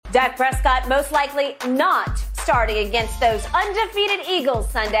Dak Prescott most likely not starting against those undefeated Eagles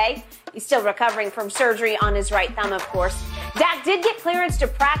Sunday. He's still recovering from surgery on his right thumb, of course. Dak did get clearance to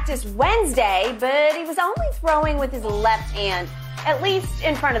practice Wednesday, but he was only throwing with his left hand, at least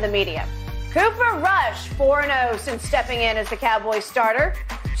in front of the media. Cooper Rush, 4-0 since stepping in as the Cowboys starter.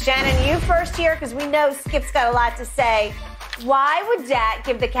 Shannon, you first here, because we know Skip's got a lot to say. Why would Dak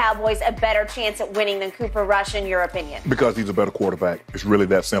give the Cowboys a better chance at winning than Cooper Rush, in your opinion? Because he's a better quarterback. It's really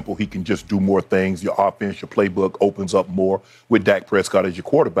that simple. He can just do more things. Your offense, your playbook opens up more with Dak Prescott as your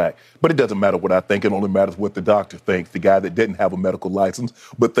quarterback. But it doesn't matter what I think. It only matters what the doctor thinks. The guy that didn't have a medical license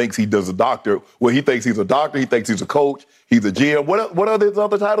but thinks he does a doctor. Well, he thinks he's a doctor. He thinks he's a coach. He's a GM. What are his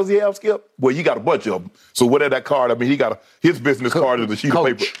other titles he have, Skip? Well, you got a bunch of them. So what is that card? I mean, he got his business card is a sheet of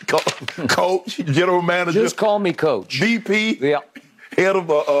paper. Coach, general manager. Just call me coach. VP. Yeah. Head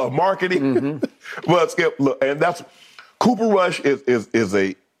of marketing. Well, Skip, look, and that's Cooper Rush is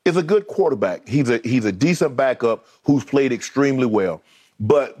a good quarterback. He's a decent backup who's played extremely well.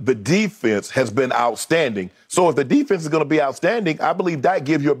 But the defense has been outstanding. So if the defense is going to be outstanding, I believe that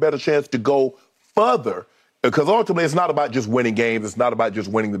gives you a better chance to go further. Because ultimately, it's not about just winning games. It's not about just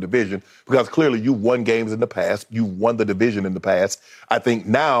winning the division. Because clearly, you've won games in the past. You've won the division in the past. I think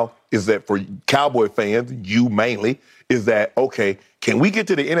now is that for Cowboy fans, you mainly, is that, okay, can we get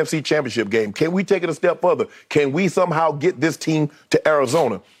to the NFC Championship game? Can we take it a step further? Can we somehow get this team to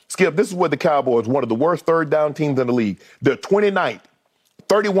Arizona? Skip, this is where the Cowboys, one of the worst third down teams in the league. They're 29th,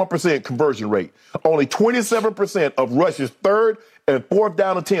 31% conversion rate. Only 27% of Rush's third and fourth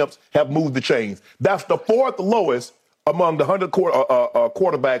down attempts have moved the chains. That's the fourth lowest among the 100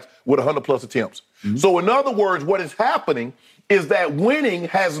 quarterbacks with 100-plus attempts. So in other words, what is happening is that winning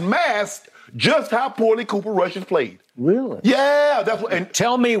has masked just how poorly Cooper Rush has played. Really? Yeah. That's what. And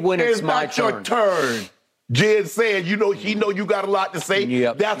tell me when it's my turn. Your turn. Jen said, she know you got a lot to say.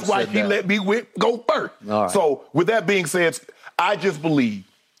 Yep, that's why she let me go first. All right. So with that being said, I just believe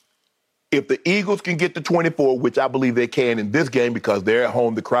if the Eagles can get to 24, which I believe they can in this game because they're at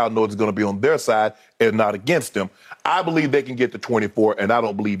home, the crowd knows it's going to be on their side and not against them. I believe they can get to 24, and I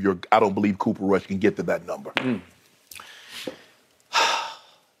don't believe Cooper Rush can get to that number.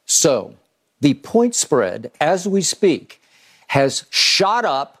 So the point spread, as we speak, has shot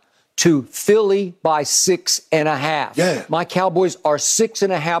up to Philly by 6.5. Yeah. My Cowboys are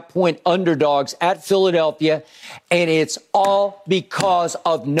 6.5-point underdogs at Philadelphia, and it's all because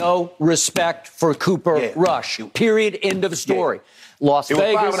of no respect for Cooper Rush. Period. End of story. Las Vegas.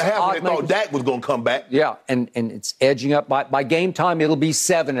 It was 5.5 when they thought Dak was going to come back. Yeah, and it's edging up. By game time, it'll be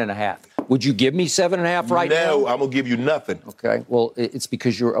 7.5. Would you give me 7.5 right now? No, I'm going to give you nothing. Okay. Well, it's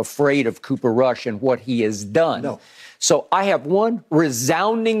because you're afraid of Cooper Rush and what he has done. No. So I have one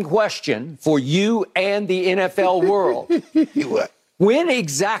resounding question for you and the NFL world. What? When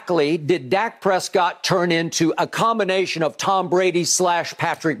exactly did Dak Prescott turn into a combination of Tom Brady /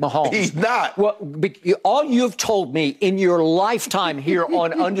 Patrick Mahomes? He's not. Well, all you've told me in your lifetime here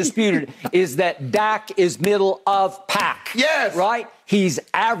on Undisputed is that Dak is middle of pack. Yes. Right? He's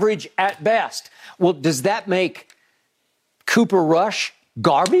average at best. Well, does that make Cooper Rush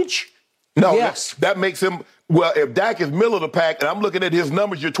garbage? No, yes. That makes him. Well, if Dak is middle of the pack, and I'm looking at his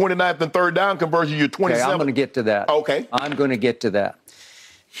numbers, you're 29th and third down conversion, you're 27th. Okay, I'm going to get to that. Okay. I'm going to get to that.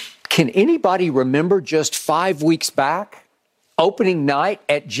 Can anybody remember just 5 weeks back, opening night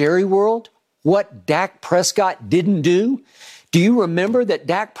at Jerry World, what Dak Prescott didn't do? Do you remember that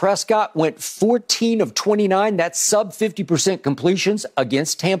Dak Prescott went 14 of 29, that's sub 50% completions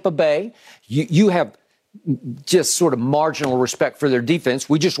against Tampa Bay? You have just sort of marginal respect for their defense.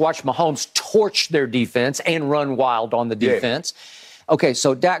 We just watched Mahomes torch their defense and run wild on the defense. Yeah. Okay,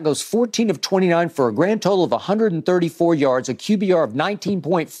 so Dak goes 14 of 29 for a grand total of 134 yards, a QBR of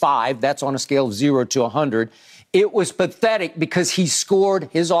 19.5. That's on a scale of 0 to 100. It was pathetic because his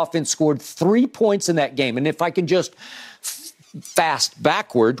offense scored 3 points in that game. And if I can just fast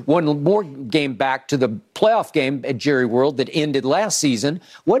backward, one more game back to the playoff game at Jerry World that ended last season.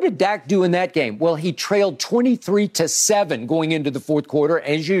 What did Dak do in that game? Well, he trailed 23-7 going into the fourth quarter.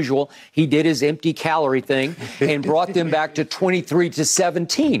 As usual, he did his empty calorie thing and brought them back to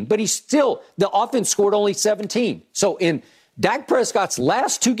 23-17. But the offense scored only 17. So in Dak Prescott's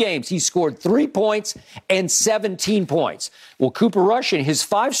last two games, he scored 3 points and 17 points. Well, Cooper Rush in his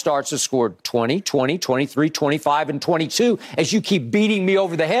 5 starts has scored 20, 20, 23, 25, and 22, as you keep beating me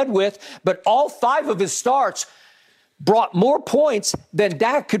over the head with. But all 5 of his starts brought more points than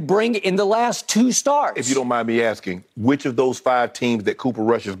Dak could bring in the last 2 starts. If you don't mind me asking, which of those 5 teams that Cooper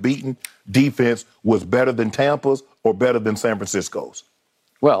Rush has beaten, defense was better than Tampa's or better than San Francisco's?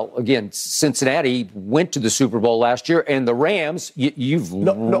 Well, again, Cincinnati went to the Super Bowl last year, and the Rams, you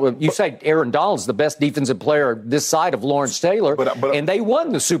say Aaron Donald's the best defensive player this side of Lawrence Taylor, and they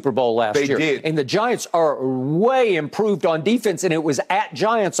won the Super Bowl last year. They did. And the Giants are way improved on defense, and it was at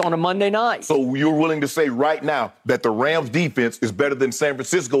Giants on a Monday night. So you're willing to say right now that the Rams defense is better than San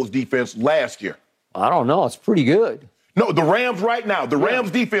Francisco's defense last year? I don't know. It's pretty good. No, the Rams right now, the Rams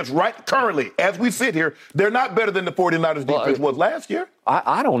defense currently, as we sit here, they're not better than the 49ers defense was last year.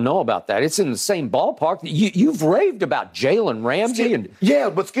 I don't know about that. It's in the same ballpark. You've raved about Jalen Ramsey. Yeah,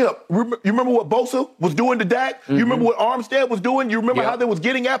 but Skip, you remember what Bosa was doing to Dak? Mm-hmm. You remember what Armstead was doing? You remember how they was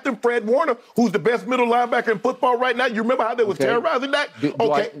getting after him? Fred Warner, who's the best middle linebacker in football right now? You remember how they was terrorizing Dak?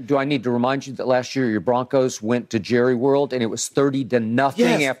 Do I need to remind you that last year your Broncos went to Jerry World and it was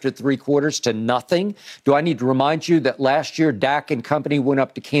 30-0 after 3 quarters to nothing? Do I need to remind you that last year Dak and company went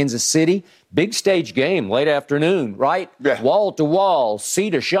up to Kansas City? Big stage game, late afternoon, right? Yeah. Wall to wall, sea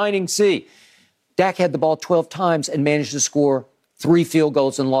to shining sea. Dak had the ball 12 times and managed to score 3 field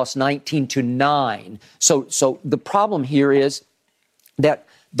goals and lost 19-9. So the problem here is that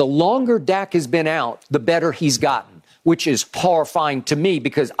the longer Dak has been out, the better he's gotten, which is horrifying to me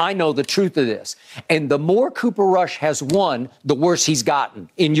because I know the truth of this. And the more Cooper Rush has won, the worse he's gotten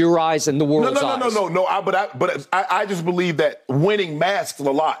in your eyes and the world's eyes. No. But I just believe that winning masks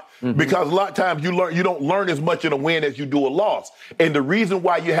a lot. Mm-hmm. Because a lot of times you don't learn as much in a win as you do a loss. And the reason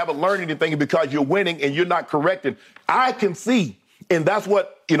why you haven't learned anything is because you're winning and you're not correcting. I can see, and that's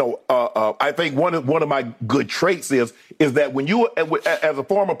what, I think one of my good traits is that when you, as a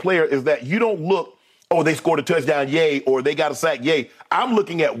former player, is that you don't look, oh, they scored a touchdown, yay, or they got a sack, yay. I'm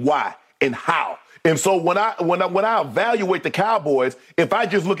looking at why and how. And so when I evaluate the Cowboys, if I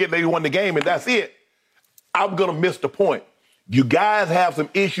just look at they won the game and that's it, I'm going to miss the point. You guys have some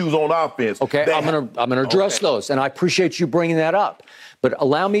issues on offense. Okay, I'm gonna address those, and I appreciate you bringing that up. But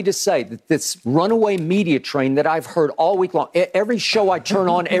allow me to say that this runaway media train that I've heard all week long, every show I turn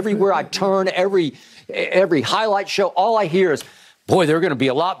on, everywhere I turn, every highlight show, all I hear is, boy, they're going to be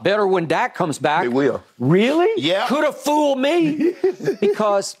a lot better when Dak comes back. They will. Really? Yeah. Could have fooled me.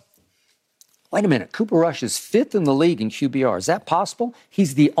 Because, wait a minute, Cooper Rush is 5th in the league in QBR. Is that possible?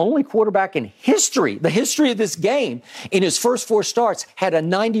 He's the only quarterback in history, the history of this game, in his first 4 starts, had a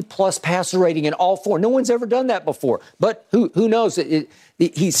 90-plus passer rating in all 4. No one's ever done that before. But who knows?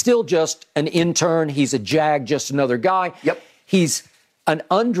 He's still just an intern. He's a jag, just another guy. Yep. He's an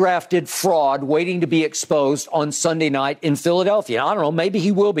undrafted fraud waiting to be exposed on Sunday night in Philadelphia. I don't know, maybe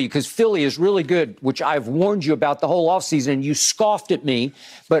he will be because Philly is really good, which I've warned you about the whole offseason, and you scoffed at me.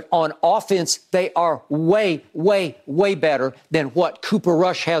 But on offense, they are way, way, way better than what Cooper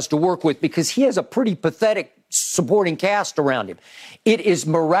Rush has to work with because he has a pretty pathetic supporting cast around him. It is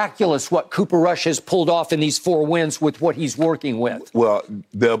miraculous what Cooper Rush has pulled off in these 4 wins with what he's working with. Well,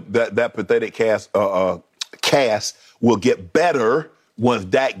 that pathetic cast will get better once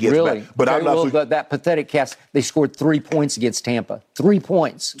Dak gets back. But I'm not that pathetic cast, they scored 3 points against Tampa. 3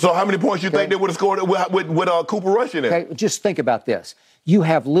 points. So how many points you think they would have scored with Cooper Rush in there? Okay, just think about this. You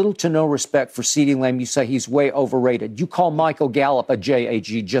have little to no respect for CeeDee Lamb. You say he's way overrated. You call Michael Gallup a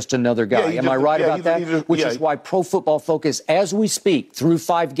JAG, just another guy. Am I right about that? Which is why Pro Football Focus, as we speak, through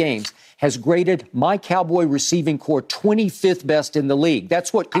 5 games, has graded my Cowboy receiving core 25th best in the league.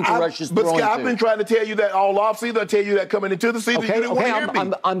 That's what Cooper Rush is throwing to. But Scott, I've been trying to tell you that all offseason. I tell you that coming into the season. You didn't want to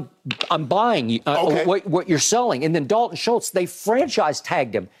hear me. I'm buying what you're selling. And then Dalton Schultz, they franchise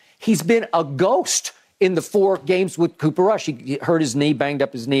tagged him. He's been a ghost in the 4 games with Cooper Rush. He hurt his knee, banged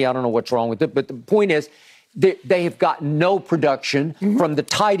up his knee. I don't know what's wrong with it. But the point is, they have gotten no production from the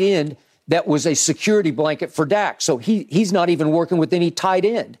tight end that was a security blanket for Dak. So he's not even working with any tight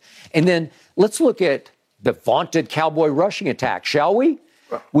end. And then let's look at the vaunted Cowboy rushing attack, shall we?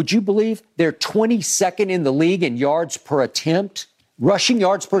 Would you believe they're 22nd in the league in yards per attempt? Rushing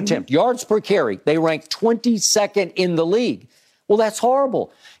yards per attempt, yards per carry. They rank 22nd in the league. Well, that's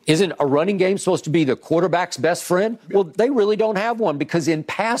horrible. Isn't a running game supposed to be the quarterback's best friend? Well, they really don't have one because in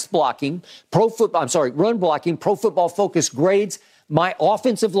pass blocking, run blocking, Pro Football Focus grades my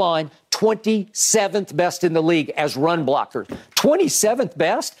offensive line 27th best in the league as run blockers. 27th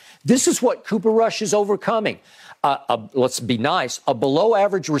best? This is what Cooper Rush is overcoming. Let's be nice, a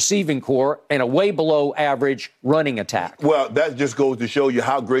below-average receiving core and a way below-average running attack. Well, that just goes to show you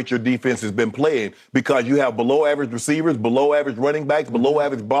how great your defense has been playing because you have below-average receivers, below-average running backs,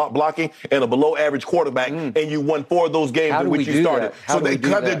 below-average blocking, and a below-average quarterback, and you won 4 of those games in which you started. So they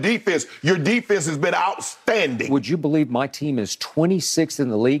cut their defense. Your defense has been outstanding. Would you believe my team is 26th in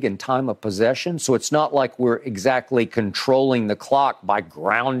the league in time of possession. So it's not like we're exactly controlling the clock by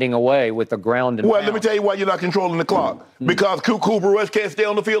grounding away with the ground and Well, let me tell you why you're not controlling the clock. Because Cooper Rush can't stay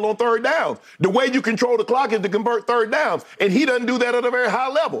on the field on third downs. The way you control the clock is to convert third downs, and he doesn't do that at a very high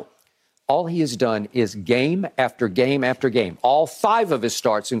level. All he has done is game after game after game, all 5 of his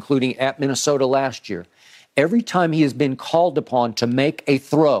starts, including at Minnesota last year. Every time he has been called upon to make a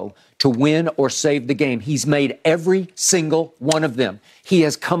throw to win or save the game, he's made every single one of them. He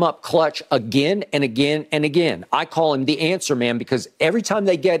has come up clutch again and again and again. I call him the answer man because every time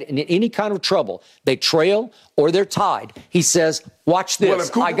they get in any kind of trouble, they trail or they're tied. He says, watch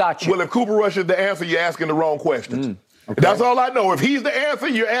this, I got you. Well, if Cooper Rush is the answer, you're asking the wrong questions. Okay. That's all I know. If he's the answer,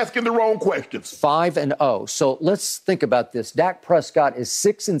 you're asking the wrong questions. 5-0. So let's think about this. Dak Prescott is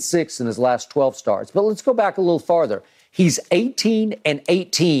 6-6 in his last 12 starts. But let's go back a little farther. He's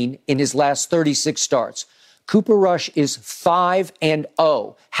 18-18 in his last 36 starts. Cooper Rush is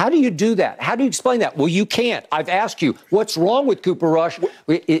 5-0. How do you do that? How do you explain that? Well, you can't. I've asked you, what's wrong with Cooper Rush?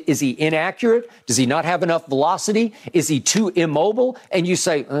 Is he inaccurate? Does he not have enough velocity? Is he too immobile? And you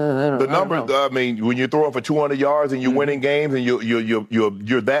say, the numbers. I mean, when you're throwing for 200 yards and you're winning games and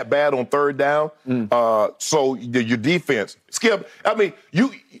you're that bad on third down, so your defense, Skip. I mean,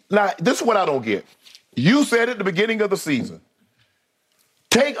 this is what I don't get. You said at the beginning of the season,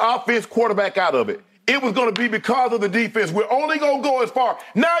 take offense, quarterback out of it. It was going to be because of the defense. We're only going to go as far.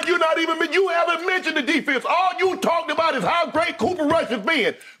 Now you haven't mentioned the defense. All you talked about is how great Cooper Rush has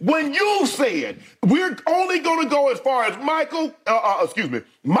been. When you said we're only going to go as far as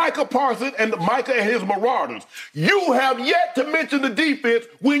Micah Parsons and Micah and his Marauders, you have yet to mention the defense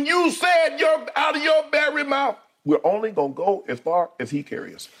when you said out of your very mouth, we're only going to go as far as he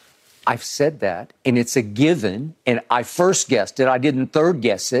carries. I've said that, and it's a given, and I first guessed it. I didn't third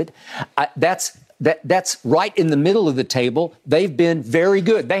guess it. That's right in the middle of the table. They've been very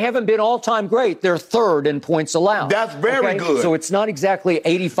good. They haven't been all-time great. They're third in points allowed. That's very good. So it's not exactly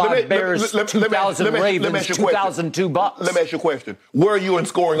 85 Bears, 2,000 Ravens, 2,002 Bucks. Let me ask you a question. Where are you in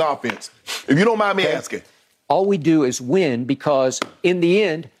scoring offense? If you don't mind me asking. All we do is win because, in the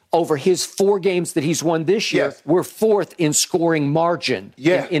end, over his 4 games that he's won this year, we're 4th in scoring margin,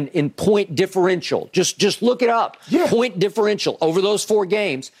 in point differential. Just look it up. Point differential over those 4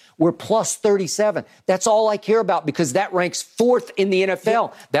 games, we're plus 37. That's all I care about because that ranks 4th in the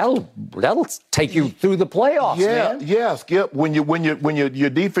NFL. That'll take you through the playoffs, man. Yeah, Skip. When your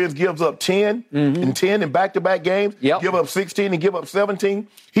defense gives up 10 and 10 in back-to-back games, give up 16 and give up 17.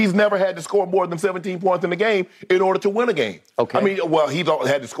 He's never had to score more than 17 points in a game in order to win a game. Okay. I mean, well, he's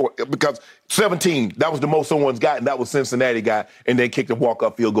had to score because 17, that was the most someone's gotten. That was Cincinnati got, and they kicked a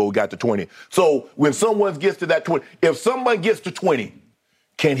walk-up field goal, got to 20. So when someone gets to that 20, if someone gets to 20,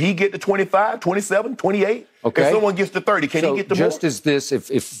 can he get to 25, 27, 28? Okay. If someone gets to 30, can he get to more? Just as this,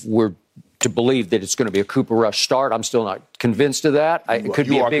 if we're to believe that it's going to be a Cooper Rush start, I'm still not convinced of that. It could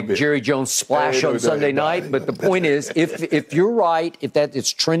be a big Jerry Jones splash on Sunday night. But the point is, if you're right, if that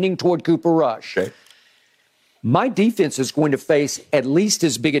it's trending toward Cooper Rush, my defense is going to face at least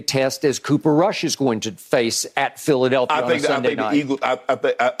as big a test as Cooper Rush is going to face at Philadelphia on Sunday night.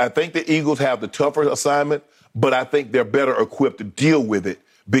 I think the Eagles have the tougher assignment, but I think they're better equipped to deal with it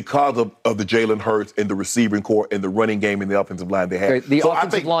because of the Jalen Hurts and the receiving core and the running game and the offensive line they have. The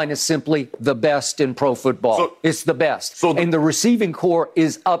offensive line is simply the best in pro football. It's the best. And the receiving core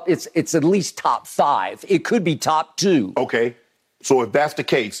is up. It's at least top 5. It could be top 2. Okay. So if that's the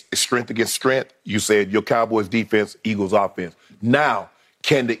case, it's strength against strength. You said your Cowboys defense, Eagles offense. Now,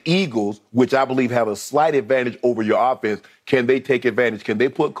 can the Eagles, which I believe have a slight advantage over your offense, can they take advantage? Can they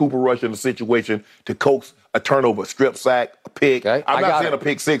put Cooper Rush in a situation to coax a turnover, a strip sack, a pick? Okay, I'm not saying a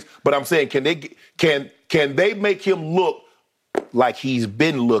pick 6, but I'm saying can they make him look like he's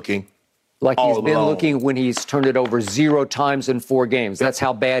been looking? Like he's been looking when he's turned it over 0 times in 4 games. That's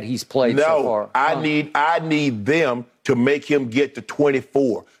how bad he's played so far. I need them to make him get to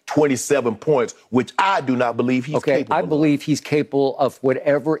 24, 27 points, which I do not believe he's capable of. I believe he's capable of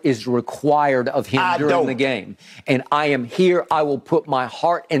whatever is required of him during the game. And I am here. I will put my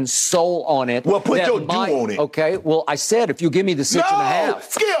heart and soul on it. Well, put your due on it. Okay. Well, I said if you give me the 6.5.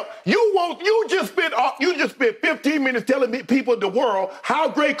 Skip, you just spent 15 minutes telling people in the world how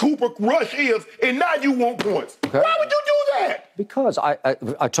great Cooper Rush is, and now you want points. Okay. Why would you do that? Because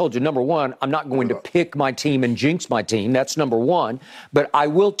I told you, number one, I'm not going to pick my team and jinx my team. That's number one. But I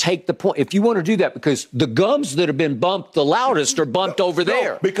will take the point. If you want to do that, because the gums that have been bumped the loudest are bumped over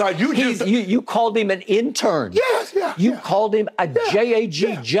there. Because you called him an intern. Yes, yeah. You called him a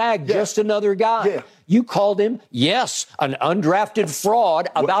JAG, just another guy. Yeah. You called him, yes, an undrafted fraud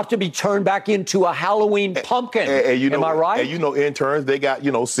about to be turned back into a Halloween pumpkin. Am I right? And interns, they got,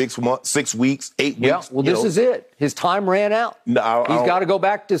 6 months, 6 weeks, 8 weeks. Yeah, well, this is it. His time ran out. No, he's got to go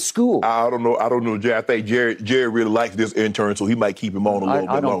back to school. I don't know, Jerry. I think Jerry really likes this intern, so he might keep him on a little bit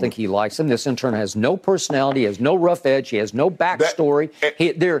longer. I don't think he likes him. This intern has no personality, has no rough edge, he has no backstory.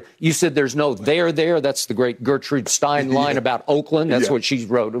 You said there's no there. That's the great Gertrude Stein line about Oakland. That's what she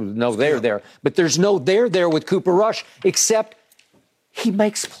wrote. No there. But there's no there with Cooper Rush, except he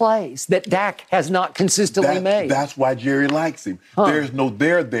makes plays that Dak has not consistently made. That's why Jerry likes him. There's no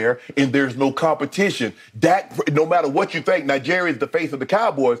there, and there's no competition. Dak, no matter what you think, now Jerry's the face of the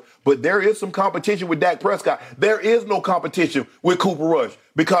Cowboys, but there is some competition with Dak Prescott. There is no competition with Cooper Rush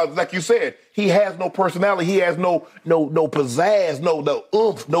because, like you said, he has no personality. He has no pizzazz, no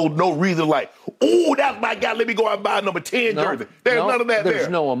oomph, no reason like, oh, that's my guy. Let me go out and buy number 10 jersey. There's none of that there. There's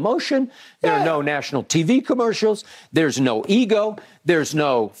no emotion. There are no national TV commercials. There's no ego. There's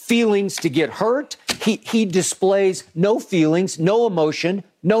no feelings to get hurt. He displays no feelings, no emotion,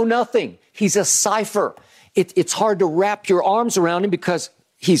 no nothing. He's a cipher. It's hard to wrap your arms around him because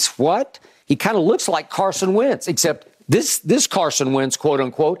he's what? He kind of looks like Carson Wentz, except this Carson Wentz, quote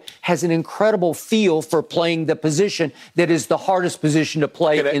unquote, has an incredible feel for playing the position that is the hardest position to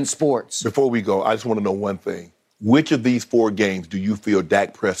play in sports. Before we go, I just want to know one thing. Which of these 4 games do you feel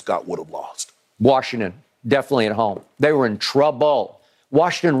Dak Prescott would have lost? Washington, definitely at home. They were in trouble.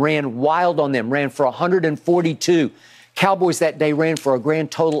 Washington ran wild on them, ran for 142. Cowboys that day ran for a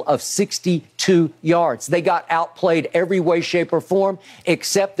grand total of 62 yards. They got outplayed every way, shape, or form,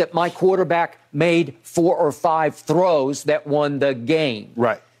 except that my quarterback made 4 or 5 throws that won the game.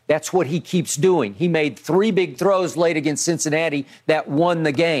 Right. That's what he keeps doing. He made 3 big throws late against Cincinnati that won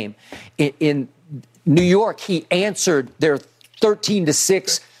the game. In New York, he answered their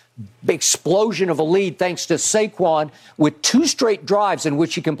 13-6 explosion of a lead thanks to Saquon with 2 straight drives in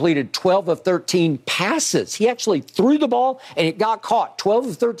which he completed 12 of 13 passes. He actually threw the ball and it got caught 12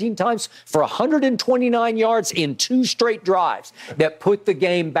 of 13 times for 129 yards in 2 straight drives that put the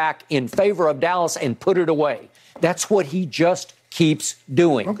game back in favor of Dallas and put it away. That's what he just keeps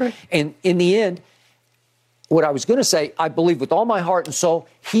doing. Okay. And in the end, what I was going to say, I believe with all my heart and soul,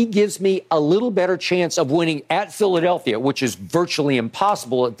 he gives me a little better chance of winning at Philadelphia, which is virtually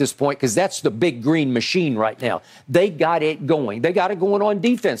impossible at this point because that's the big green machine right now. They got it going. They got it going on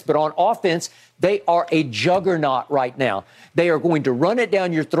defense, but on offense, they are a juggernaut right now. They are going to run it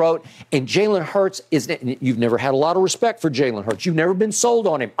down your throat, and Jalen Hurts you've never had a lot of respect for Jalen Hurts. You've never been sold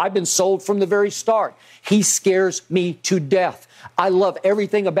on him. I've been sold from the very start. He scares me to death. I love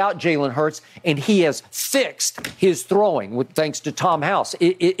everything about Jalen Hurts, and he has fixed his throwing thanks to Tom House.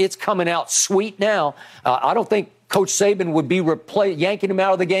 It's coming out sweet now. I don't think Coach Saban would be yanking him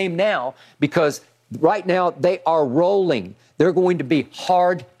out of the game now because right now they are rolling. They're going to be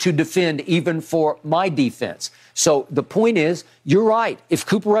hard to defend even for my defense. So the point is, you're right. If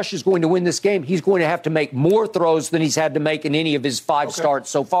Cooper Rush is going to win this game, he's going to have to make more throws than he's had to make in any of his 5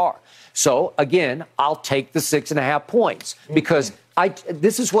 starts so far. So, again, I'll take the 6.5 points because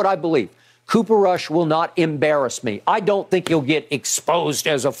this is what I believe. Cooper Rush will not embarrass me. I don't think he'll get exposed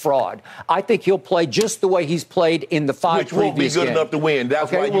as a fraud. I think he'll play just the way he's played in the 5 previous games. Which won't be good enough to win.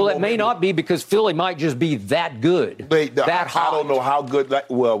 That's why it may not be because Philly might just be that good, that hot. I don't know how good.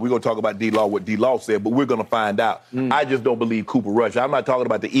 Well, we're going to talk about D-Law, what D-Law said, but we're going to find out. I just don't believe Cooper Rush. I'm not talking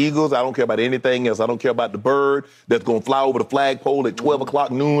about the Eagles. I don't care about anything else. I don't care about the bird that's going to fly over the flagpole at 12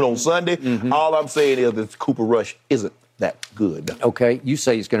 o'clock noon on Sunday. All I'm saying is that Cooper Rush isn't that good. Okay, you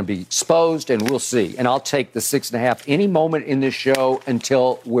say he's going to be exposed, and we'll see. And I'll take the 6.5 any moment in this show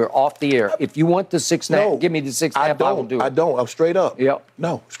until we're off the air. If you want the 6.5, give me the 6.5. I will do it. I don't. I'm straight up. Yep.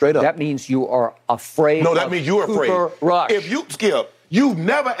 No, straight up. That means you are afraid. No, that means you're Cooper afraid. Rush. If you Skip, you've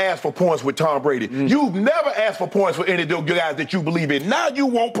never asked for points with Tom Brady. You've never asked for points for any of those guys that you believe in. Now you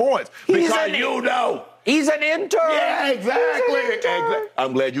want points because you know. He's an intern. Yeah, exactly.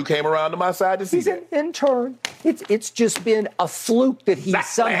 I'm glad you came around to my side to see that. He's an intern. It's just been a fluke that he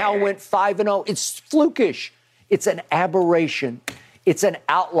somehow went 5-0. It's flukish. It's an aberration. It's an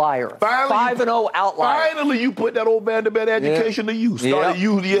outlier. 5-0 outlier. Finally, you put that old Vanderbilt education to use. Started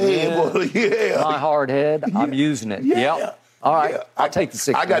using your head. My hard head. I'm using it. Yep. All right, I'll take the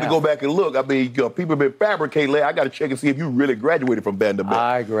 6. I got to go back and look. I mean, people have been fabricating. I got to check and see if you really graduated from Vanderbilt.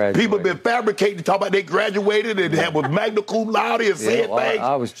 I graduated. People have been fabricating, talking about they graduated and was magna cum laude and saying things.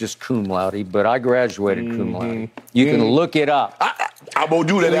 I was just cum laude, but I graduated cum laude. You can look it up. I'm gonna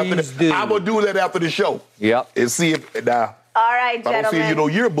do that I'm gonna do that after the show. Yep. And see if now All right, gentlemen. I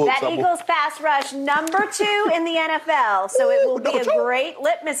don't see yearbooks. That Eagles pass rush, number 2 in the NFL. So it will be a great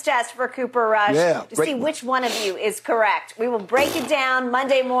litmus test for Cooper Rush to see which one of you is correct. We will break it down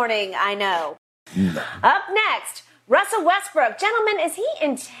Monday morning, I know. Up next, Russell Westbrook. Gentlemen, is he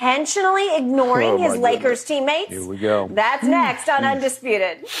intentionally ignoring his Lakers teammates? Here we go. That's next on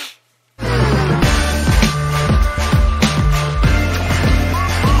Undisputed.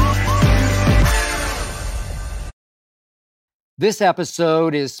 This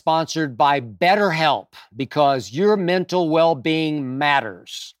episode is sponsored by BetterHelp because your mental well-being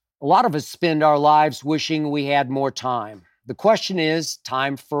matters. A lot of us spend our lives wishing we had more time. The question is,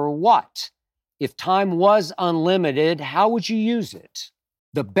 time for what? If time was unlimited, how would you use it?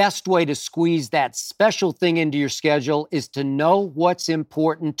 The best way to squeeze that special thing into your schedule is to know what's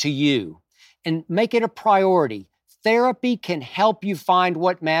important to you and make it a priority. Therapy can help you find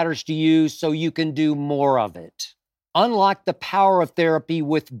what matters to you so you can do more of it. Unlock the power of therapy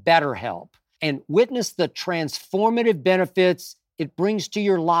with BetterHelp and witness the transformative benefits it brings to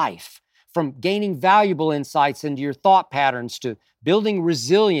your life, from gaining valuable insights into your thought patterns to building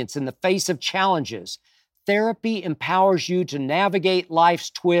resilience in the face of challenges. Therapy empowers you to navigate life's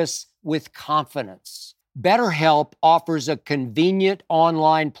twists with confidence. BetterHelp offers a convenient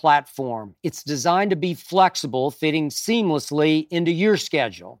online platform. It's designed to be flexible, fitting seamlessly into your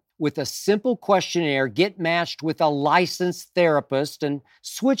schedule. With a simple questionnaire, get matched with a licensed therapist and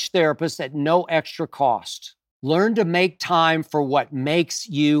switch therapists at no extra cost. Learn to make time for what makes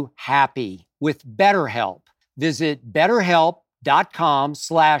you happy with BetterHelp. Visit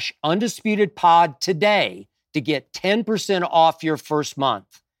BetterHelp.com/UndisputedPod today to get 10% off your first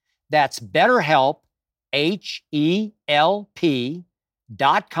month. That's BetterHelp,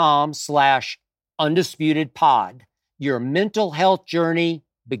 HELP.com/UndisputedPod. Your mental health journey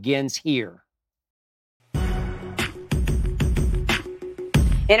begins here. In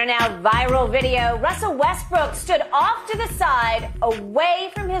a now viral video, Russell Westbrook stood off to the side,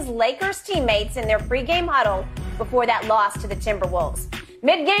 away from his Lakers teammates in their pregame huddle before that loss to the Timberwolves.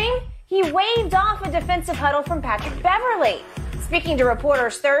 Mid-game, he waved off a defensive huddle from Patrick Beverley. Speaking to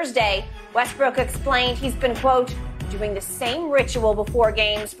reporters Thursday, Westbrook explained he's been, quote, doing the same ritual before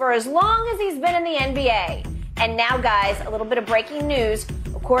games for as long as he's been in the NBA. And now, guys, a little bit of breaking news.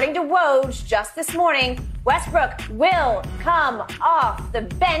 According to Woj, just this morning, Westbrook will come off the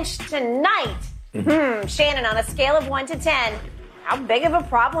bench tonight. Shannon, on a scale of 1 to 10, how big of a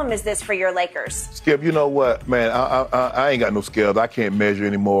problem is this for your Lakers? Skip, you know what, man? I ain't got no scales. I can't measure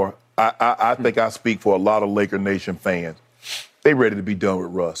anymore. I think I speak for a lot of Laker Nation fans. They ready to be done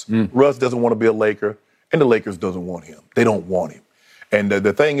with Russ. Russ doesn't want to be a Laker, and the Lakers doesn't want him. They don't want him. And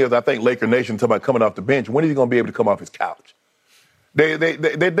the thing is, I think Laker Nation talking about coming off the bench. When is he going to be able to come off his couch? They're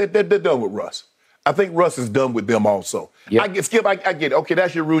done with Russ. I think Russ is done with them also. Yep. I get it. Okay,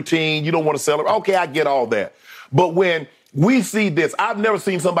 that's your routine. You don't want to celebrate. Okay, I get all that. But when we see this, I've never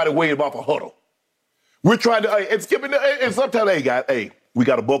seen somebody wave off a huddle. We're trying to, and skipping, and sometimes, hey, guys, hey, we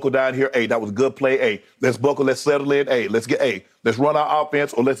got to buckle down here. Hey, that was a good play. Hey, let's buckle, let's settle in. Hey, let's run our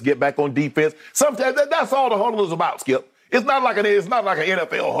offense or let's get back on defense. Sometimes that's all the huddle is about, Skip. It's not like an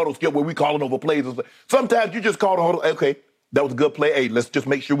NFL huddle, Skip, where we calling over plays. Sometimes you just call the huddle, okay, that was a good play. Hey, let's just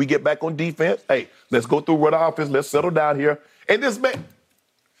make sure we get back on defense. Hey, let's go through run our offense. Let's settle down here. And this man,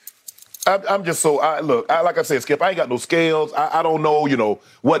 I'm just so, like I said, Skip, I ain't got no scales. I don't know,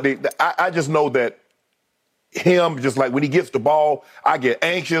 what I just know that him, just like when he gets the ball, I get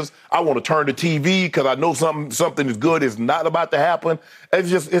anxious. I want to turn the TV because I know something is good is not about to happen. It's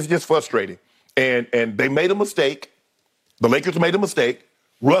just frustrating. And they made a mistake. The Lakers made a mistake.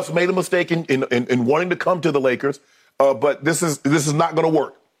 Russ made a mistake in wanting to come to the Lakers. But this is not going to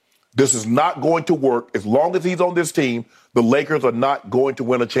work. This is not going to work. As long as he's on this team, the Lakers are not going to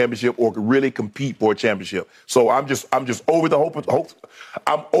win a championship or really compete for a championship. So I'm just over the hope.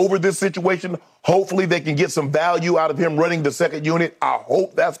 I'm over this situation. Hopefully they can get some value out of him running the second unit. I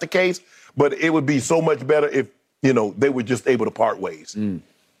hope that's the case. But it would be so much better if, they were just able to part ways.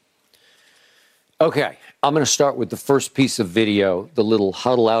 Okay, I'm going to start with the first piece of video, the little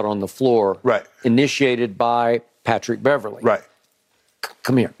huddle out on the floor, right, initiated by Patrick Beverley. Right.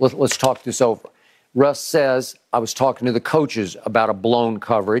 Come here. Let's talk this over. Russ says, I was talking to the coaches about a blown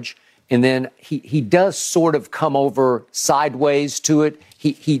coverage, and then he does sort of come over sideways to it.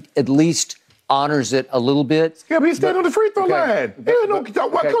 He at least honors it a little bit. Yeah, but he's standing on the free throw line.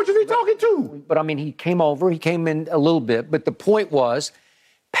 What coach is he talking to? But, I mean, he came in a little bit. But the point was,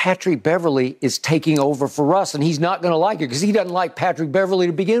 Patrick Beverley is taking over for Russ, and he's not going to like it because he doesn't like Patrick Beverley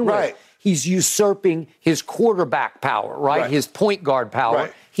to begin with. Right. He's usurping his quarterback power, right? His point guard power.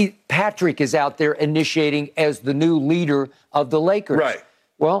 Right. Patrick is out there initiating as the new leader of the Lakers. Right.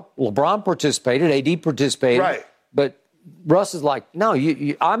 Well, LeBron participated, AD participated. Right. But Russ is like, no,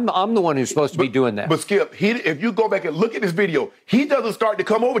 I'm the one who's supposed to be doing that. But Skip, if you go back and look at this video, he doesn't start to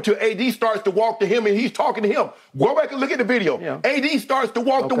come over till AD starts to walk to him and he's talking to him. Go back and look at the video. Yeah. AD starts to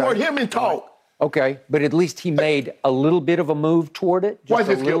walk toward him and talk. Okay, but at least he made a little bit of a move toward it. Just Watch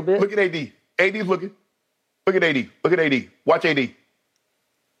this, a little bit. Look at AD. AD's looking. Look at AD. Look at AD. Watch AD.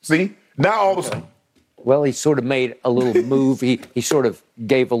 See? Now all of a sudden. Well, he sort of made a little move. He sort of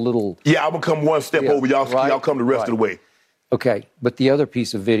gave a little. Yeah, I'm going to come one step over. Y'all come the rest of the way. Okay, but the other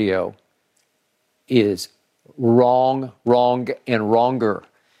piece of video is wrong, and wronger.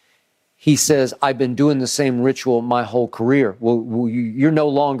 He says, I've been doing the same ritual my whole career. Well, you're no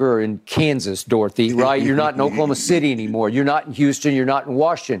longer in Kansas, Dorothy, right? You're not in Oklahoma City anymore. You're not in Houston. You're not in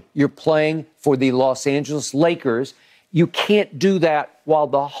Washington. You're playing for the Los Angeles Lakers. You can't do that while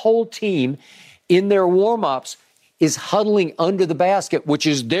the whole team in their warm-ups is huddling under the basket, which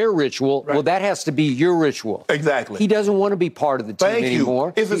is their ritual. Right. Well, that has to be your ritual. Exactly. He doesn't want to be part of the team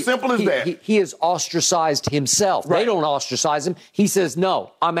anymore. It's as simple as that. He has ostracized himself. Right. They don't ostracize him. He says,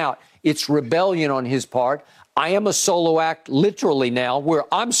 no, I'm out. It's rebellion on his part. I am a solo act literally now where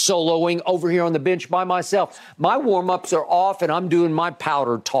I'm soloing over here on the bench by myself. My warm-ups are off and I'm doing my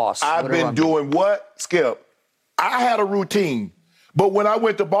powder toss. I've been doing what, Skip? I had a routine. But when I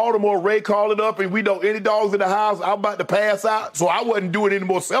went to Baltimore, Ray called it up, and we know any dogs in the house, I'm about to pass out. So I wasn't doing any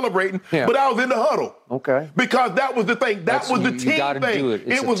more celebrating, but I was in the huddle. Okay. Because that was the thing. That was the team thing.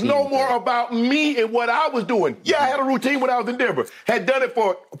 It was no more about me and what I was doing. Yeah, I had a routine when I was in Denver. Had done it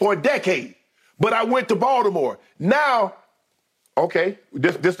for a decade. But I went to Baltimore. Now, okay,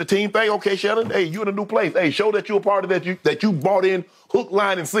 this the team thing? Okay, Shannon, hey, you in a new place. Hey, show that you're a part of that you bought in hook,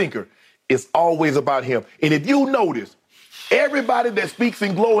 line, and sinker. It's always about him. And if you notice, everybody that speaks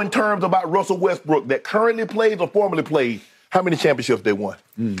in glowing terms about Russell Westbrook that currently plays or formerly played, how many championships they won?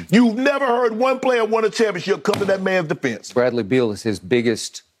 You've never heard one player won a championship come to that man's defense. Bradley Beal is his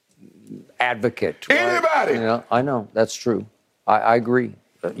biggest advocate. Right? Anybody. Yeah, I know. That's true. I agree.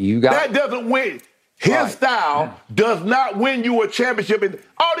 You got that doesn't win. His style does not win you a championship. And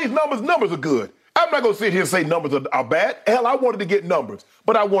all these numbers are good. I'm not going to sit here and say numbers are bad. Hell, I wanted to get numbers,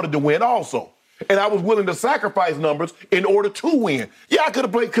 but I wanted to win also. And I was willing to sacrifice numbers in order to win. Yeah, I could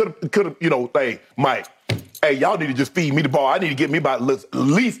have played, hey, Mike, hey, y'all need to just feed me the ball. I need to get me about at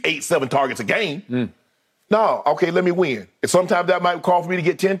least 8-7 targets a game. No, okay, let me win. And sometimes that might call for me to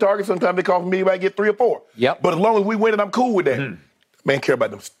get 10 targets. Sometimes they call for me to get 3 or 4. Yep. But as long as we win, I'm cool with that. Man care about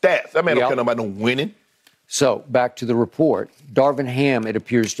them stats. That man don't care about no winning. So, back to the report. Darvin Ham, it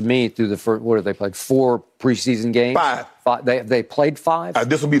appears to me, through the first, what have they played, 4 preseason games? 5. They played 5?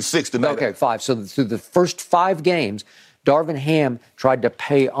 This will be 6 tonight. Okay, 5. So, through the first 5 games, Darvin Ham tried to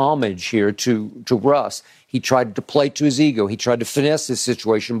pay homage here to Russ. He tried to play to his ego. He tried to finesse this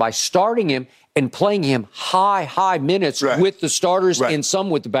situation by starting him and playing him high minutes with the starters and some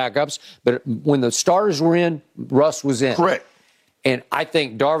with the backups. But when the starters were in, Russ was in. Correct. And I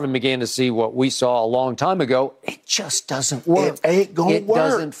think Darvin began to see what we saw a long time ago. It just doesn't work. It ain't going to work. It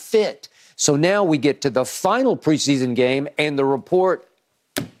doesn't fit. So now we get to the final preseason game, and the report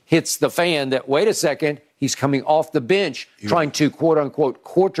hits the fan that, wait a second, he's coming off the bench trying to, quote-unquote,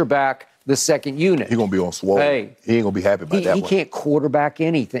 quarterback the second unit. He's going to be on swole. Hey, he ain't going to be happy about that one. He can't quarterback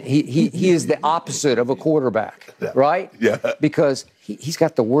anything. He is the opposite of a quarterback, right? Yeah. Because he's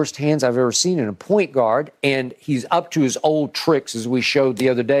got the worst hands I've ever seen in a point guard, and he's up to his old tricks, as we showed the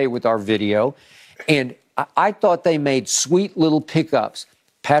other day with our video. And I thought they made sweet little pickups.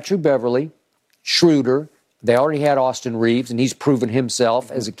 Patrick Beverley, Schroeder, they already had Austin Reeves, and he's proven himself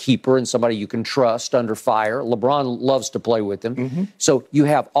as a keeper and somebody you can trust under fire. LeBron loves to play with him. So you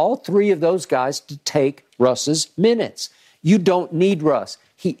have all 3 of those guys to take Russ's minutes. You don't need Russ.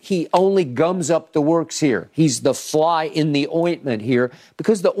 He only gums up the works here. He's the fly in the ointment here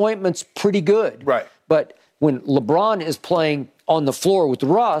because the ointment's pretty good. Right. But when LeBron is playing on the floor with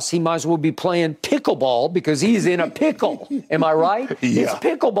Russ, he might as well be playing pickleball because he's in a pickle. Am I right? Yeah. It's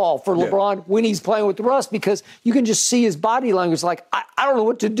pickleball for LeBron when he's playing with Russ because you can just see his body language like, I don't know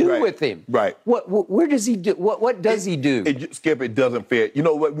what to do with him. Right. Where does he do? What does he do? Skip, it doesn't fit. You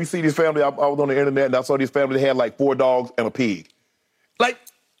know what? We see this family. I was on the internet and I saw this family. They had like 4 dogs and a pig. Like,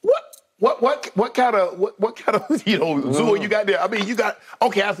 what kind of zoo you got there? I mean, you got,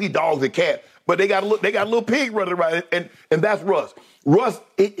 okay, I see dogs and cats. But they got a little pig running around, and that's Russ. Russ,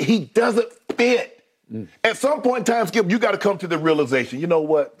 he doesn't fit. At some point in time, Skip, you got to come to the realization, you know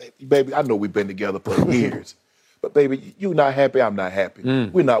what, baby, I know we've been together for years, But, baby, you're not happy, I'm not happy.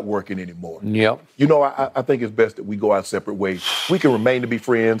 We're not working anymore. Yep. You know, I think it's best that we go our separate ways. We can remain to be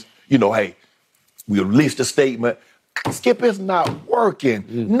friends. You know, hey, we released a statement. Skip, it's not working.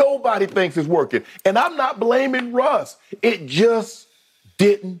 Nobody thinks it's working. And I'm not blaming Russ. It just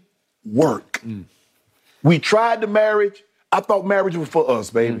didn't work. We tried the marriage. I thought marriage was for us,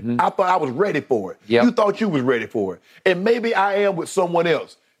 baby. I thought I was ready for it. Yep. You thought you was ready for it. And maybe I am with someone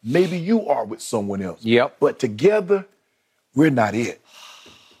else. Maybe you are with someone else. Yep. But together, we're not it.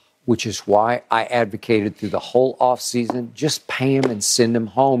 Which is why I advocated through the whole offseason, just pay him and send him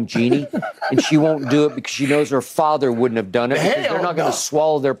home, Jeannie. And she won't do it because she knows her father wouldn't have done it because they're not going to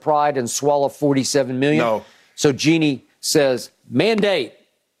swallow their pride and swallow $47 million. No. So Jeannie says, mandate,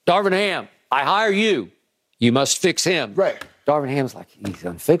 Darvin Ham, I hire you. You must fix him. Right. Darvin Ham's like, he's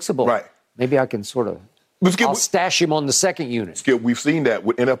unfixable. Right. Maybe I can sort of, I'll stash him on the second unit. Skip, we've seen that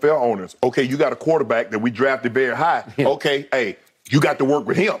with NFL owners. Okay, you got a quarterback that we drafted very high. Yeah. Okay, hey, you got to work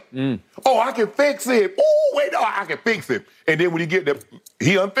with him. Oh, I can fix him. Oh, wait, no, I can fix him. And then when you get there,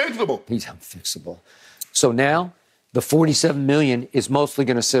 he unfixable. He's unfixable. So now the $47 million is mostly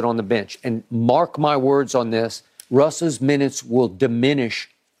going to sit on the bench. And mark my words on this, Russ's minutes will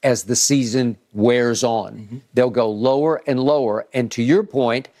diminish as the season wears on. They'll go lower and lower. And to your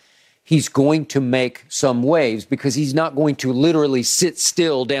point, he's going to make some waves because he's not going to literally sit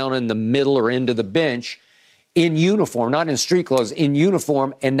still down in the middle or end of the bench in uniform, not in street clothes, in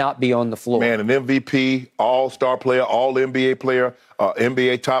uniform and not be on the floor. Man, an MVP, all-star player, all-NBA player,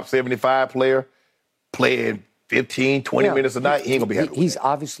 NBA top 75 player, playing 15, 20 minutes a night, he ain't going to be happy. He's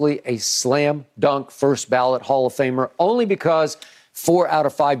obviously a slam dunk first ballot Hall of Famer only because 4 out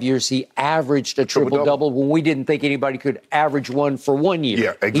of 5 years he averaged a triple-double when we didn't think anybody could average one for 1 year.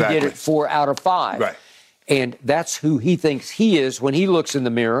 Yeah, exactly. He did it 4 out of 5. Right. And that's who he thinks he is when he looks in the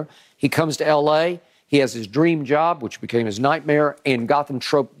mirror. He comes to L.A., he has his dream job, which became his nightmare, and Gotham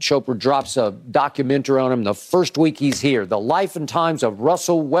Chopra drops a documentary on him the first week he's here, The Life and Times of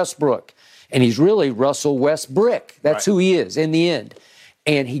Russell Westbrook. And he's really Russell Westbrick. That's who he is in the end.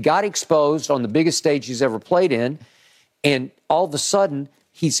 And he got exposed on the biggest stage he's ever played in, and all of a sudden,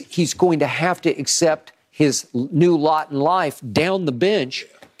 he's going to have to accept his new lot in life down the bench,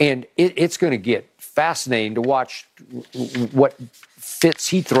 and it's going to get fascinating to watch what fits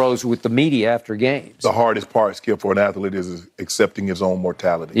he throws with the media after games. The hardest part, Skip, for an athlete is accepting his own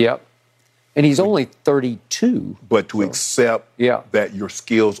mortality. Yep. And he's only 32. But to accept that your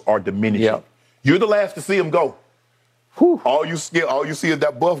skills are diminishing. Yep. You're the last to see him go. Whew. All you see is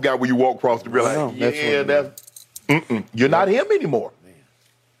that buff guy when you walk across the real life. You're not him anymore.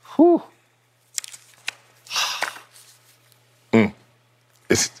 Whew.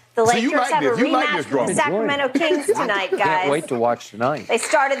 The Lakers have a like rematch with the Sacramento Kings tonight, guys. Can't wait to watch tonight. They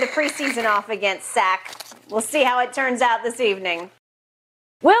started the preseason off against Sac. We'll see how it turns out this evening.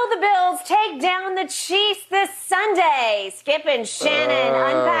 Will the Bills take down the Chiefs this Sunday? Skip and Shannon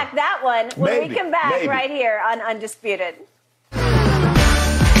unpack that one when we come back right here on Undisputed.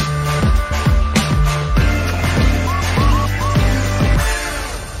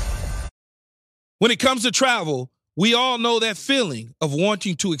 When it comes to travel, we all know that feeling of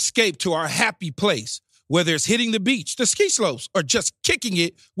wanting to escape to our happy place, whether it's hitting the beach, the ski slopes, or just kicking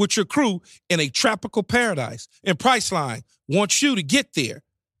it with your crew in a tropical paradise. And Priceline wants you to get there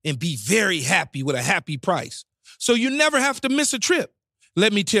and be very happy with a happy price, so you never have to miss a trip.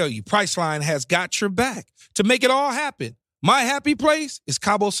 Let me tell you, Priceline has got your back to make it all happen. My happy place is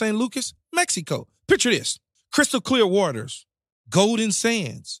Cabo San Lucas, Mexico. Picture this: crystal clear waters, golden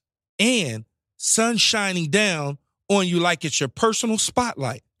sands, and sun shining down on you like it's your personal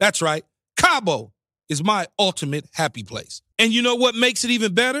spotlight. That's right. Cabo is my ultimate happy place. And you know what makes it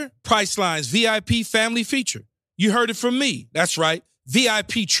even better? Priceline's VIP family feature. You heard it from me. That's right.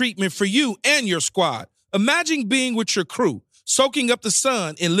 VIP treatment for you and your squad. Imagine being with your crew, soaking up the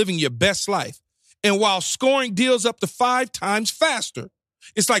sun and living your best life. And while scoring deals up to 5 times faster,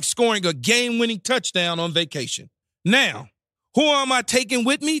 it's like scoring a game-winning touchdown on vacation. Now, who am I taking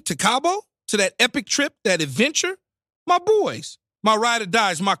with me to Cabo? To that epic trip, that adventure? My boys, my ride or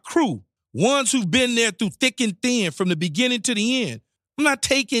dies, my crew, ones who've been there through thick and thin from the beginning to the end. I'm not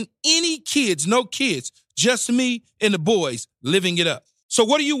taking any kids, no kids, just me and the boys living it up. So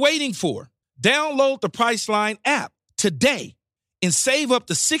what are you waiting for? Download the Priceline app today and save up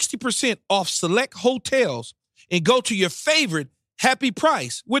to 60% off select hotels and go to your favorite happy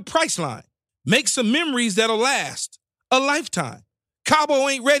price with Priceline. Make some memories that'll last a lifetime. Cabo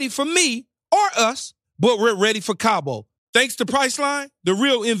ain't ready for me or us, but we're ready for Cabo. Thanks to Priceline, the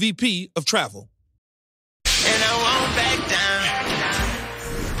real MVP of travel.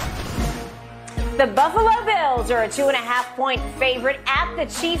 The The Buffalo Bills are a 2.5-point favorite at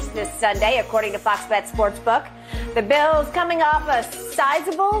the Chiefs this Sunday, according to Fox Bet Sportsbook. The Bills coming off a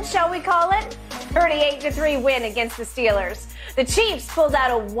sizable, shall we call it, 38-3 win against the Steelers. The Chiefs pulled out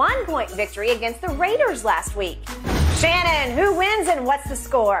a 1-point victory against the Raiders last week. Shannon, who wins and what's the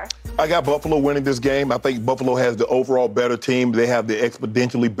score? I got Buffalo winning this game. I think Buffalo has the overall better team. They have the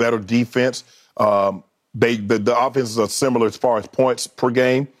exponentially better defense. The offenses are similar as far as points per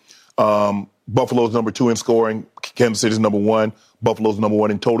game. Buffalo's number 2 in scoring. Kansas City's number 1. Buffalo's number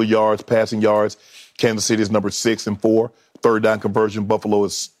 1 in total yards, passing yards. Kansas City is number 6 and 4. Third down conversion, Buffalo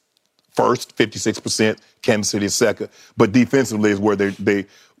is first, 56%. Kansas City is second. But defensively is where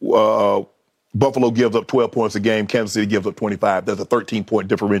Buffalo gives up 12 points a game. Kansas City gives up 25. That's a 13-point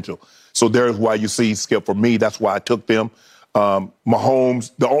differential. So there's why you see, Skip, for me, that's why I took them.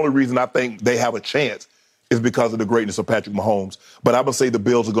 Mahomes, the only reason I think they have a chance is because of the greatness of Patrick Mahomes. But I would say the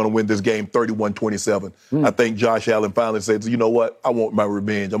Bills are going to win this game 31-27. I think Josh Allen finally says, you know what? I want my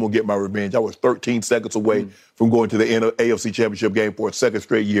revenge. I'm going to get my revenge. I was 13 seconds away from going to the AFC Championship game for a second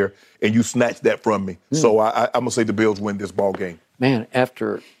straight year, and you snatched that from me. So I'm going to say the Bills win this ball game. Man,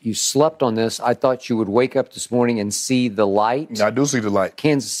 after you slept on this, I thought you would wake up this morning and see the light. I do see the light.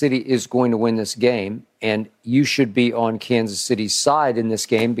 Kansas City is going to win this game, and you should be on Kansas City's side in this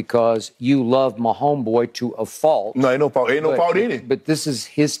game because you love my homeboy to a fault. No, ain't no fault in it. But this is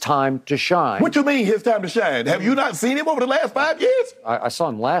his time to shine. What you mean his time to shine? Have you not seen him over the last 5 years? I saw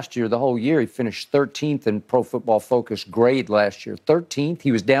him last year, the whole year. He finished 13th in Pro Football Focus grade last year. 13th.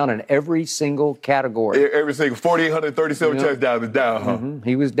 He was down in every single category. Every single 4,837 touchdowns is down, huh?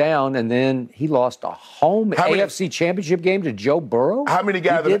 He was down, and then he lost a home AFC Championship game to Joe Burrow. How many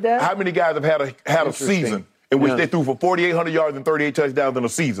guys have had a season in which they threw for 4,800 yards and 38 touchdowns in a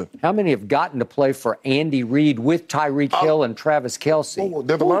season? How many have gotten to play for Andy Reid with Tyreek Hill and Travis Kelce?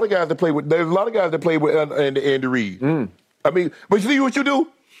 There's a lot of guys that play with. There's a lot of guys that play with Andy Reid. I mean, but you see what you do?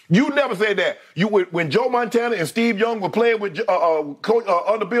 You never said that. When Joe Montana and Steve Young were playing with coach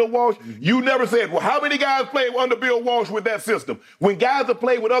under Bill Walsh, you never said, well, how many guys played under Bill Walsh with that system? When guys are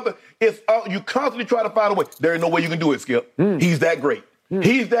playing with other, it's you constantly try to find a way. There ain't no way you can do it, Skip. He's that great.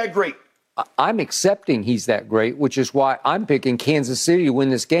 He's that great. I'm accepting he's that great, which is why I'm picking Kansas City to win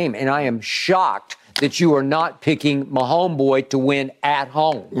this game. And I am shocked that you are not picking my homeboy to win at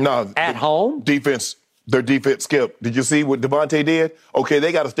home. No. At home? Defense. Their defense, Skip. Did you see what Devontae did? Okay,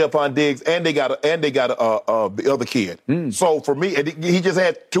 they got a Stephon Diggs and they got the other kid. So for me, he just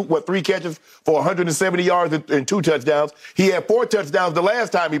had 3 catches for 170 yards and 2 touchdowns. He had 4 touchdowns the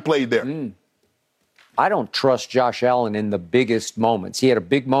last time he played there. I don't trust Josh Allen in the biggest moments. He had a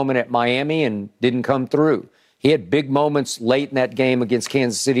big moment at Miami and didn't come through. He had big moments late in that game against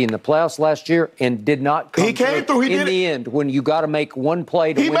Kansas City in the playoffs last year and did not come through. He came through. In the end, when you got to make one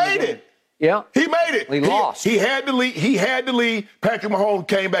play to win the game. He made it. Yeah. He made it. He lost. He had to lead. He had to lead. Patrick Mahomes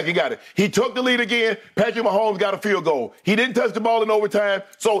came back and got it. He took the lead again. Patrick Mahomes got a field goal. He didn't touch the ball in overtime.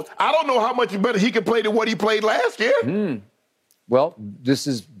 So I don't know how much better he can play than what he played last year. Well, this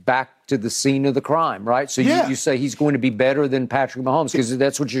is back to the scene of the crime, right? So you say he's going to be better than Patrick Mahomes because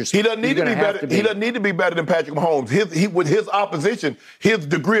that's what you're saying. He doesn't need to be better. He doesn't need to be better than Patrick Mahomes. With his opposition, his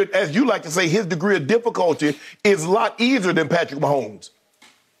degree, as you like to say, his degree of difficulty is a lot easier than Patrick Mahomes.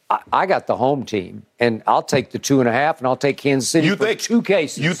 I got the home team, and I'll take the 2.5, and I'll take Kansas City for 2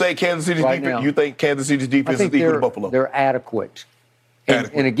 cases. You think Kansas City's defense? Now. You think Kansas City's defense is equal to Buffalo? They're adequate.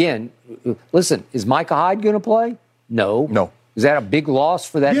 And again, listen, is Micah Hyde going to play? No. Is that a big loss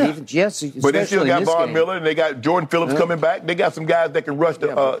for that defense? Yes. But they still got Von Miller, and they got Jordan Phillips coming back. They got some guys that can rush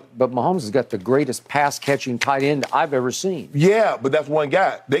the. But Mahomes has got the greatest pass-catching tight end I've ever seen. Yeah, but that's one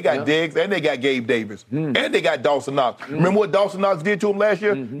guy. They got Diggs, and they got Gabe Davis, and they got Dawson Knox. Remember what Dawson Knox did to him last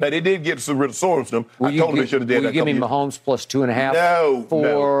year? Now, they did get rid of Sorensen. I told them they should have did that. Will you give me Mahomes plus 2.5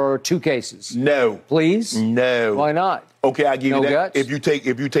 for 2 cases? No. Please? No. Why not? Okay, I'll give you that. Guts? If you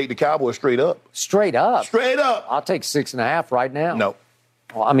take the Cowboys straight up. Straight up? Straight up. I'll take 6.5 right now. No.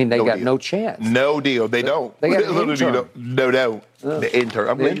 Well, I mean, they got no chance. No deal. They don't. They got an intern. No. The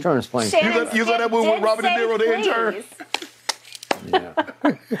intern. The intern's playing. You saw that movie with Robert De Niro, the intern? Yeah.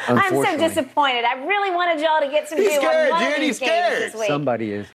 I'm so disappointed. I really wanted y'all to get some deal on one of these games this week. Somebody is.